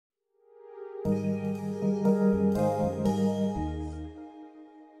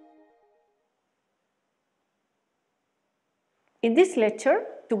In this lecture,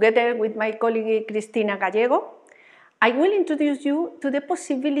 together with my colleague Cristina Gallego, I will introduce you to the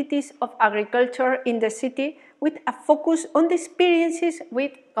possibilities of agriculture in the city with a focus on the experiences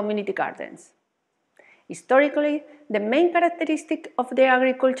with community gardens. Historically, the main characteristic of the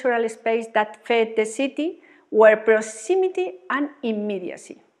agricultural space that fed the city were proximity and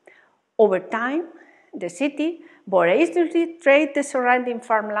immediacy. Over time, the city voraciously traded the surrounding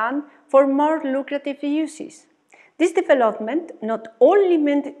farmland for more lucrative uses. This development not only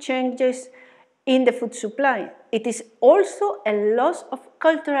meant changes in the food supply, it is also a loss of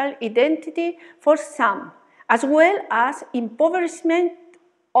cultural identity for some, as well as impoverishment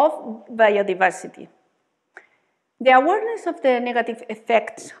of biodiversity. The awareness of the negative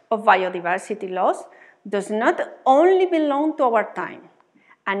effects of biodiversity loss does not only belong to our time.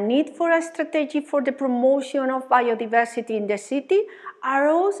 A need for a strategy for the promotion of biodiversity in the city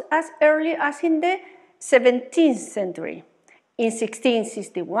arose as early as in the 17th century. In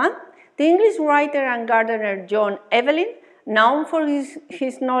 1661, the English writer and gardener John Evelyn, known for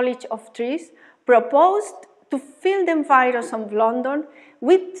his knowledge of trees, proposed to fill the environs of London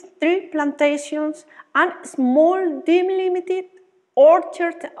with tree plantations and small, delimited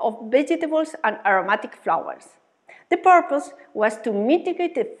orchards of vegetables and aromatic flowers. The purpose was to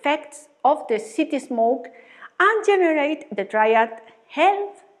mitigate the effects of the city smoke and generate the triad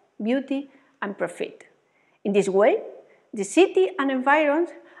health, beauty, and profit. In this way, the city and environs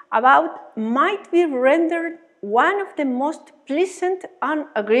about might be rendered one of the most pleasant and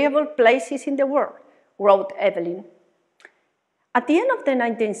agreeable places in the world, wrote Evelyn. At the end of the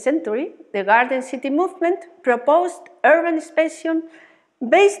 19th century, the Garden City movement proposed urbanization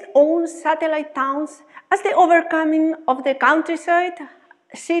based on satellite towns as the overcoming of the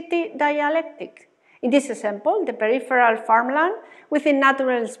countryside-city dialectic. In this example, the peripheral farmland within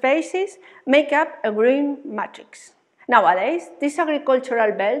natural spaces make up a green matrix. Nowadays, this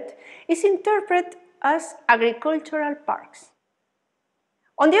agricultural belt is interpreted as agricultural parks.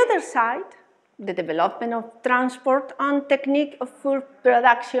 On the other side, the development of transport and technique of food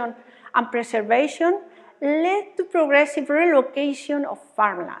production and preservation led to progressive relocation of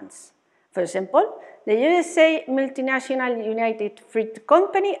farmlands. For example, the USA multinational United Fruit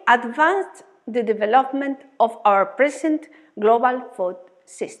Company advanced the development of our present global food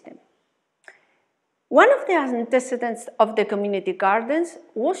system. One of the antecedents of the community gardens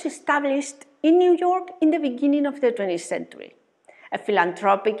was established in New York in the beginning of the 20th century, a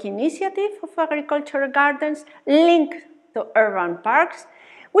philanthropic initiative of agricultural gardens linked to urban parks,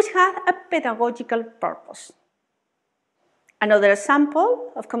 which had a pedagogical purpose. Another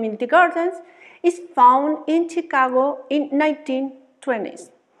example of community gardens is found in Chicago in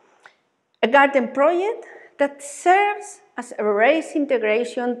 1920s, a garden project that serves as a race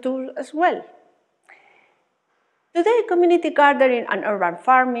integration tool as well. Today, community gardening and urban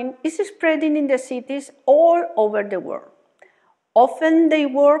farming is spreading in the cities all over the world. Often they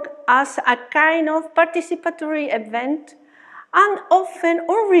work as a kind of participatory event and often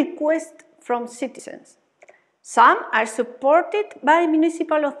on request from citizens. Some are supported by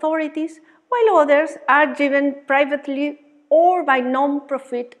municipal authorities, while others are driven privately or by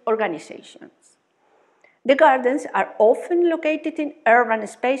non-profit organizations. The gardens are often located in urban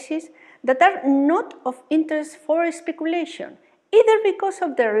spaces that are not of interest for speculation, either because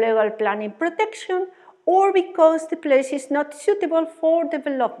of their legal planning protection or because the place is not suitable for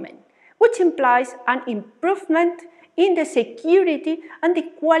development, which implies an improvement in the security and the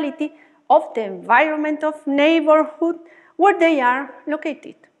quality of the environment of neighborhood where they are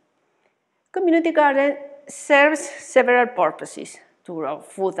located. Community garden serves several purposes: to grow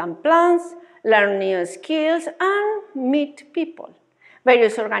food and plants, learn new skills, and meet people.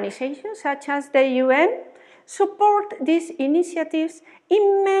 Various organizations, such as the UN, support these initiatives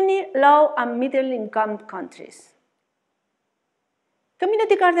in many low and middle-income countries.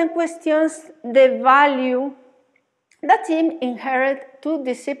 Community garden questions the value that seems inherent to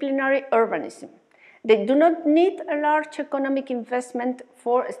disciplinary urbanism. They do not need a large economic investment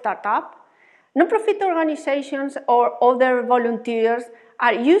for a startup. Non-profit organizations or other volunteers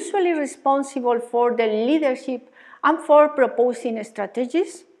are usually responsible for the leadership and for proposing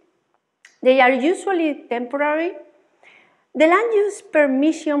strategies. They are usually temporary. The land use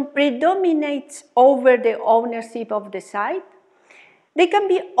permission predominates over the ownership of the site. They can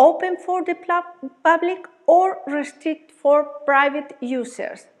be open for the public or restricted for private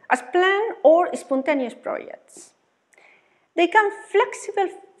users as planned or spontaneous projects. They can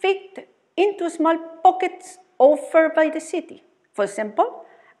flexibly fit into small pockets offered by the city. For example,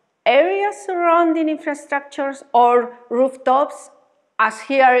 areas surrounding infrastructures or rooftops, as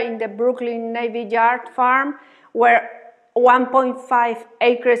here in the Brooklyn Navy Yard farm, where 1.5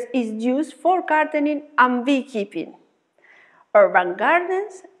 acres is used for gardening and beekeeping. Urban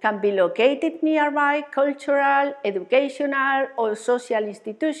gardens can be located nearby cultural, educational, or social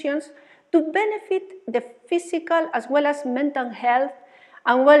institutions to benefit the physical as well as mental health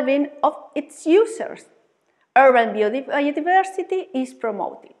and well-being of its users. Urban biodiversity is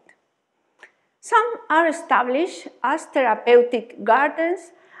promoted. Some are established as therapeutic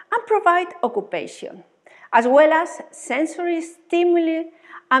gardens and provide occupation, as well as sensory stimuli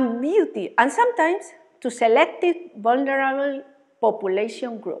and beauty, and sometimes to selected vulnerable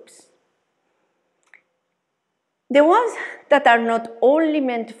population groups. The ones that are not only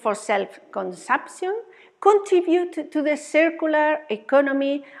meant for self-consumption contribute to the circular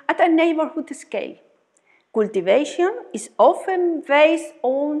economy at a neighborhood scale. Cultivation is often based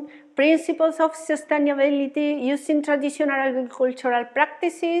on principles of sustainability using traditional agricultural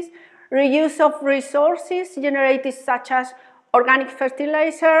practices, reuse of resources generated such as organic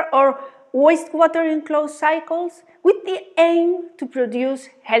fertilizer or wastewater in closed cycles with the aim to produce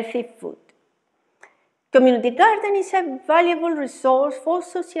healthy food. Community garden is a valuable resource for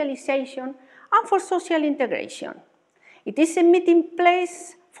socialization and for social integration. It is a meeting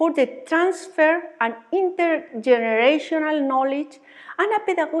place for the transfer and intergenerational knowledge and a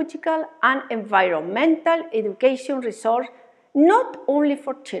pedagogical and environmental education resource not only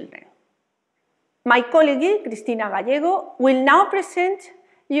for children. My colleague, Cristina Gallego, will now present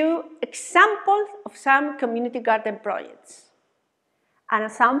you examples of some community garden projects. An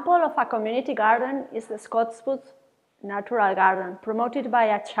example of a community garden is the Scotswood Natural Garden, promoted by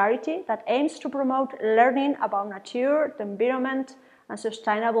a charity that aims to promote learning about nature, the environment, and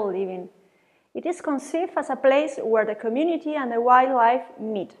sustainable living. It is conceived as a place where the community and the wildlife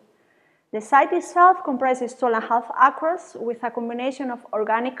meet. The site itself comprises 2.5 acres with a combination of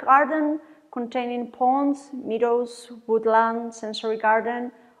organic garden containing ponds, meadows, woodland, sensory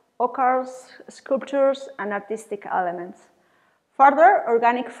garden, orchards, sculptures, and artistic elements. Further,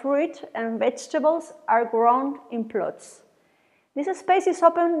 organic fruit and vegetables are grown in plots. This space is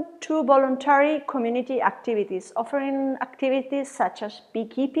open to voluntary community activities, offering activities such as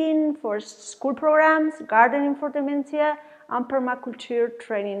beekeeping, forest school programs, gardening for dementia, and permaculture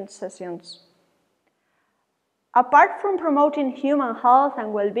training sessions. Apart from promoting human health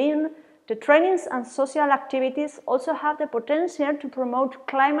and well-being, the trainings and social activities also have the potential to promote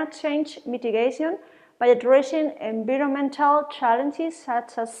climate change mitigation by addressing environmental challenges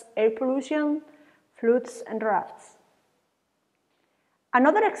such as air pollution, floods, and droughts.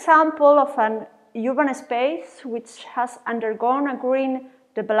 Another example of an urban space which has undergone a green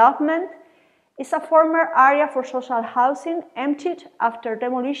development is a former area for social housing emptied after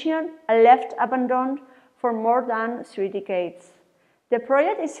demolition and left abandoned for more than 3 decades. The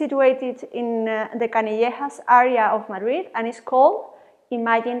project is situated in the Canillejas area of Madrid and is called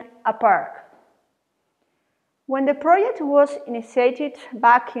Imagine a Park. When the project was initiated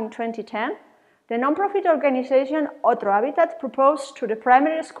back in 2010, the non-profit organization Otro Habitat proposed to the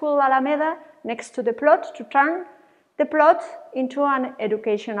primary school Alameda next to the plot to turn the plot into an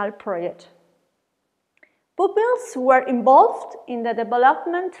educational project. Pupils were involved in the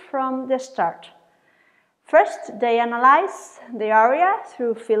development from the start. First, they analyzed the area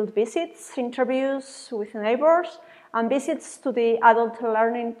through field visits, interviews with neighbors, and visits to the adult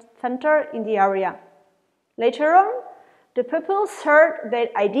learning center in the area. Later on, the pupils shared their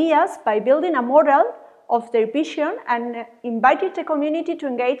ideas by building a model of their vision and invited the community to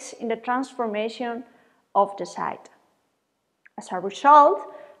engage in the transformation of the site. As a result,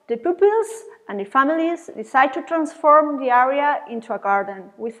 the pupils and their families decided to transform the area into a garden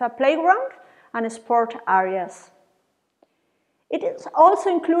with a playground and sport areas. It is also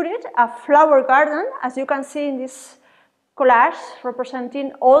included a flower garden, as you can see in this collage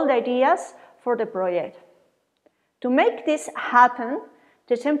representing all the ideas for the project. To make this happen,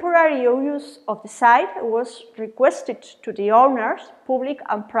 the temporary use of the site was requested to the owners, public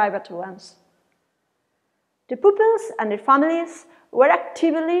and private ones. The pupils and their families were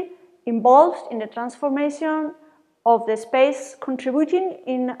actively involved in the transformation of the space, contributing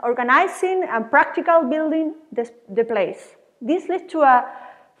in organizing and practical building the place. This led to a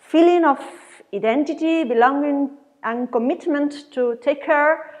feeling of identity, belonging, and commitment to take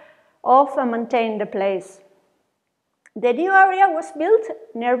care of and maintain the place. The new area was built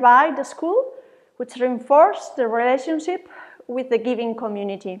nearby the school, which reinforced the relationship with the giving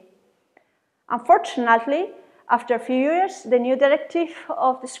community. Unfortunately, after a few years, the new directive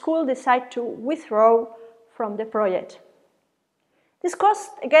of the school decided to withdraw from the project. This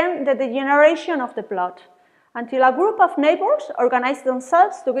caused again the degeneration of the plot, until a group of neighbors organized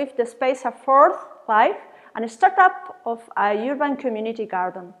themselves to give the space a fourth life and a startup of a urban community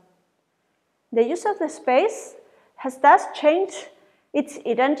garden. The use of the space has thus changed its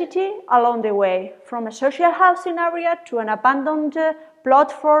identity along the way, from a social housing area to an abandoned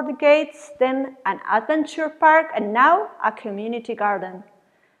plot for decades, then an adventure park, and now a community garden.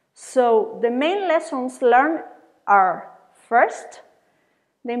 So the main lessons learned are, first,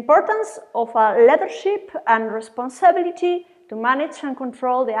 the importance of a leadership and responsibility to manage and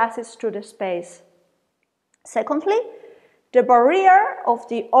control the access to the space. Secondly, the barrier of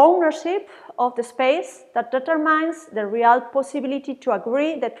the ownership of the space that determines the real possibility to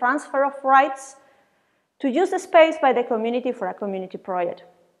agree the transfer of rights to use the space by the community for a community project.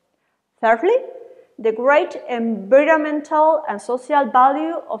 Thirdly, the great environmental and social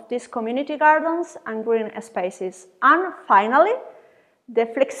value of these community gardens and green spaces. And finally, the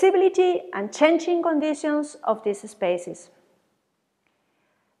flexibility and changing conditions of these spaces.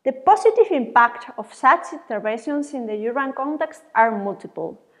 The positive impact of such interventions in the urban context are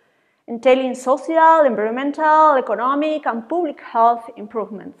multiple, entailing social, environmental, economic, and public health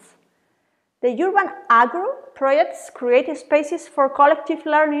improvements. The urban agro projects create spaces for collective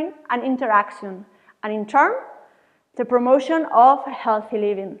learning and interaction, and in turn, the promotion of healthy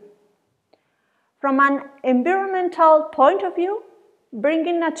living. From an environmental point of view,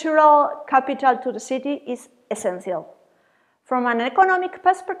 bringing natural capital to the city is essential. From an economic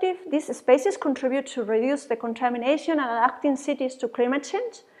perspective, these spaces contribute to reduce the contamination and adapting cities to climate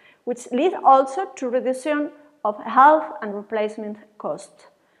change, which lead also to reduction of health and replacement costs.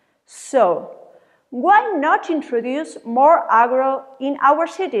 So, why not introduce more agro in our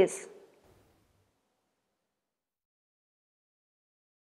cities?